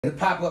and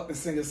pop up and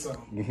sing a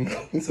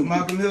song. So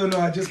Malcolm Hill,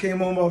 I just came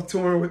home off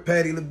touring with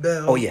Patti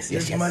LaBelle. Oh, yes.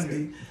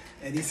 Monday.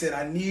 And he said,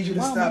 I need you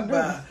to stop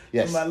by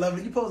for my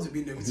lovely, you're supposed to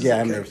be nervous. Yeah,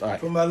 I'm nervous. All right.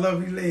 For my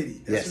lovely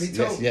lady. That's what he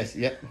told me. Yes.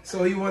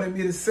 So he wanted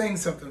me to sing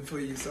something for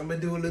you. So I'm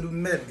going to do a little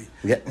medley.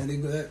 Yep. And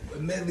a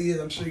medley is,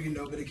 I'm sure you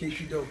know, but in case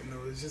you don't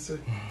know, it's just a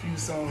few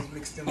songs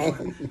mixed in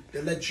one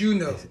to let you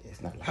know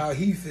how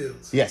he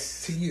feels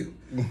to you.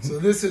 So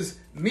this is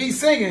me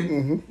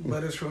singing,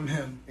 but it's from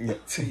him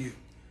to you.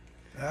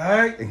 All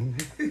right?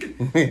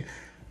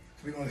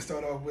 We're going to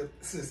start off with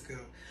Cisco.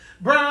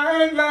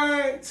 Bright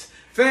lights,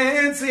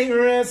 fancy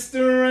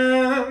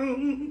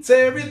restaurants,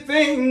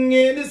 everything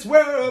in this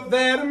world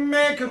that a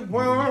man could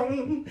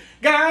want.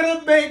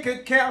 Got a bank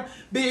account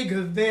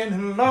bigger than a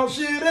law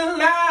should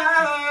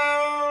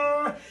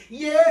allow.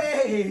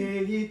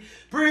 Yeah,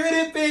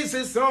 pretty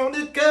faces on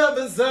the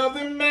covers of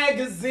the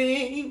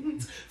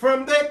magazines.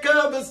 From their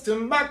covers to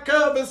my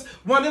covers,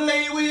 wanna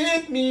lay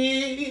with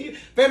me.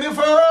 Fame and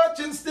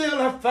fortune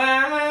still I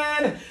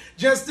find.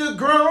 Just a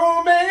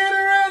grown man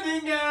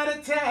running out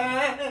of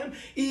time.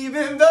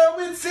 Even though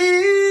it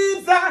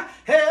seems I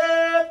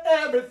have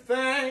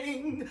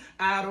everything,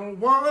 I don't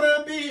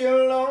wanna be a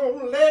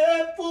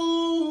lonely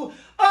fool.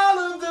 All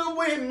of the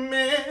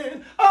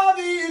women, all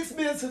the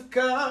expensive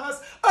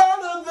cars,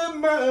 all of the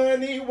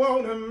money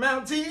won't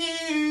amount to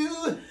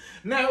you.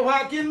 Now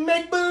I can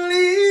make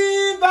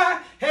believe I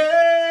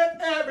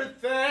have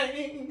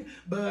everything,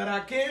 but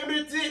I can't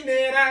pretend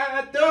that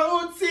I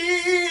don't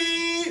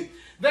see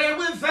that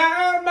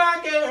without my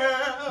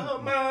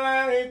girl,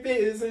 my life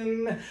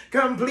isn't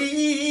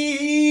complete.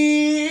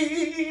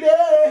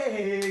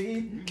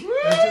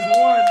 That's just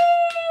one.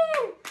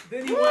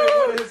 Then he wanted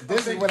one of his.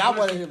 This is what I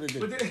wanted him to do.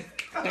 Then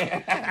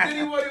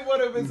he wanted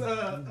one of his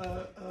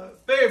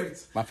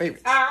favorites. My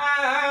favorite.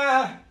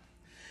 I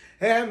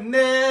have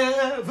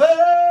never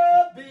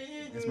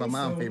been. It's my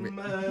mom's favorite.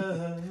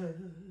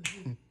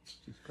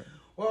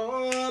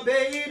 Oh,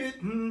 baby,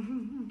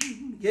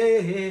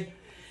 yeah.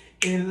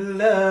 In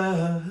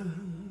love,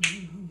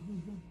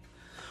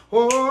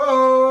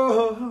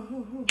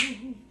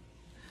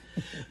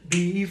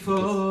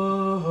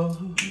 before.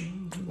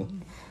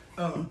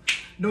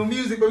 No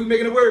music, but we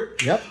making it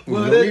work. Yep.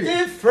 What a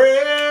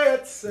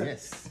difference.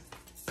 Yes.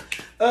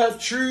 A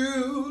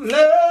true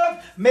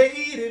love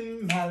made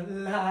in my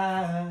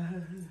life.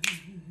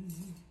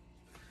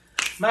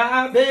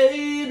 My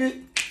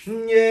baby,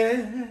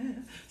 yeah,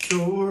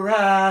 so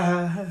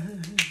right.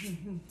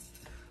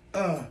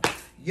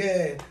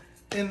 Yeah.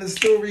 And the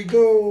story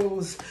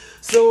goes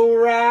so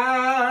right.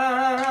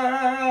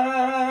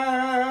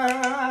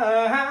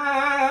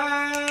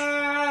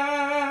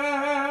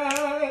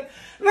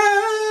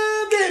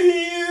 Loving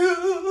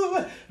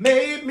you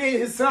made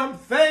me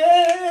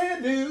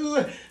something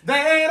new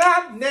that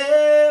I've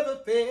never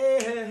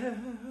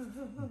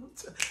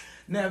felt,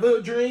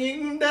 never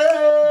dreamed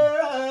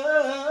of.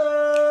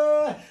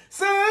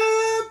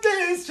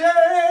 Something's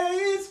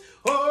changed,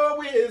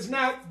 always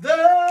not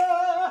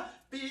the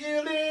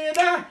feeling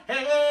I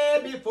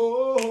had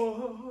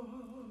before,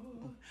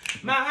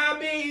 my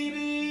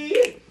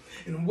baby.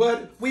 And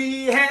what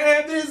we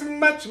have is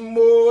much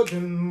more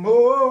than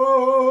more.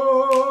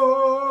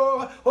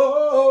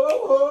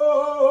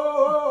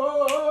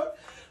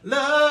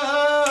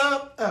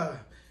 Love,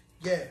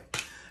 yeah.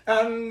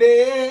 I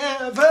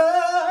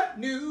never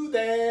knew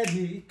that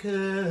he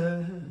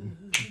could.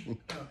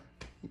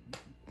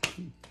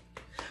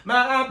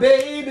 My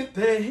baby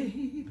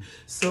paid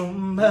so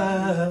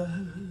much.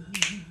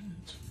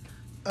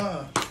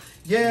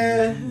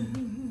 Yeah,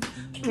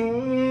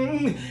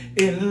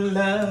 in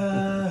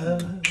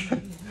love.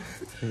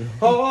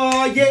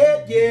 Oh,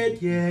 yeah.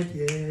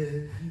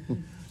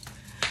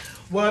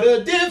 What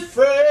a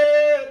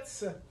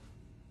difference.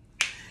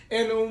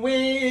 And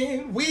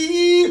when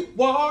we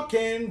walk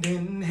hand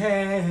in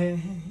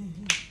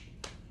hand,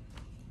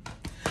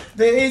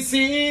 they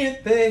see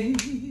it,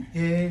 baby.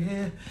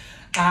 Yeah,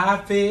 I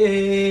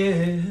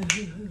feel.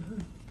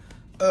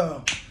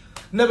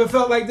 Never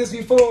felt like this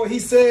before. He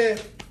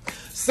said,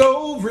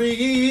 so real.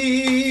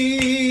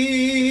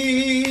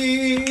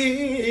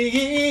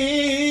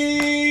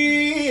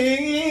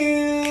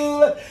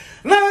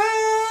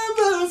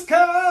 Lovers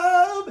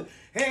come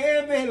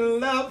and then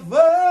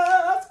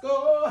lovers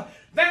go.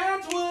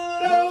 That's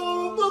what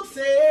old books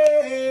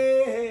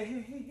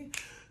say.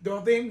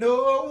 Don't they know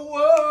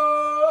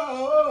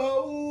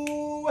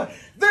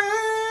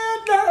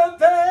they're not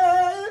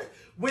there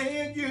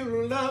when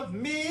you love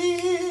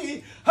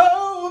me?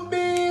 Hold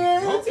me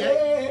and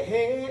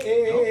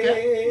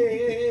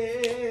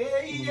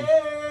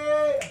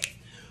yeah.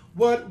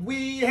 What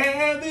we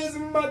have is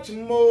much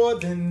more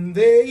than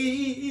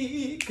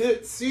they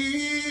could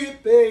see,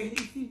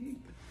 babe.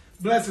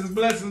 Blessings.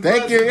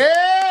 Thank you.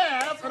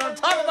 Yeah, that's what I'm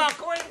talking about,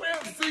 Corey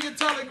Wims. See your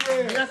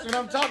telegram. That's what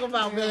I'm talking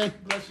about, man.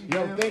 Bless you,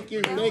 Yo, man. thank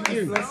you.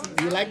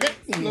 Blessings. You like that?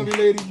 Love you,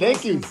 lady.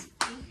 Thank you.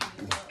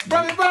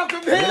 Brother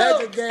Malcolm Hill.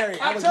 Legendary.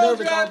 I was told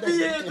you nervous all I'd be day.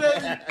 here,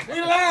 baby.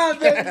 We live,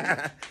 baby.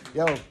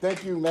 Yo,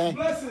 thank you, man.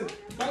 Blessings.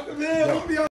 Malcolm Hill.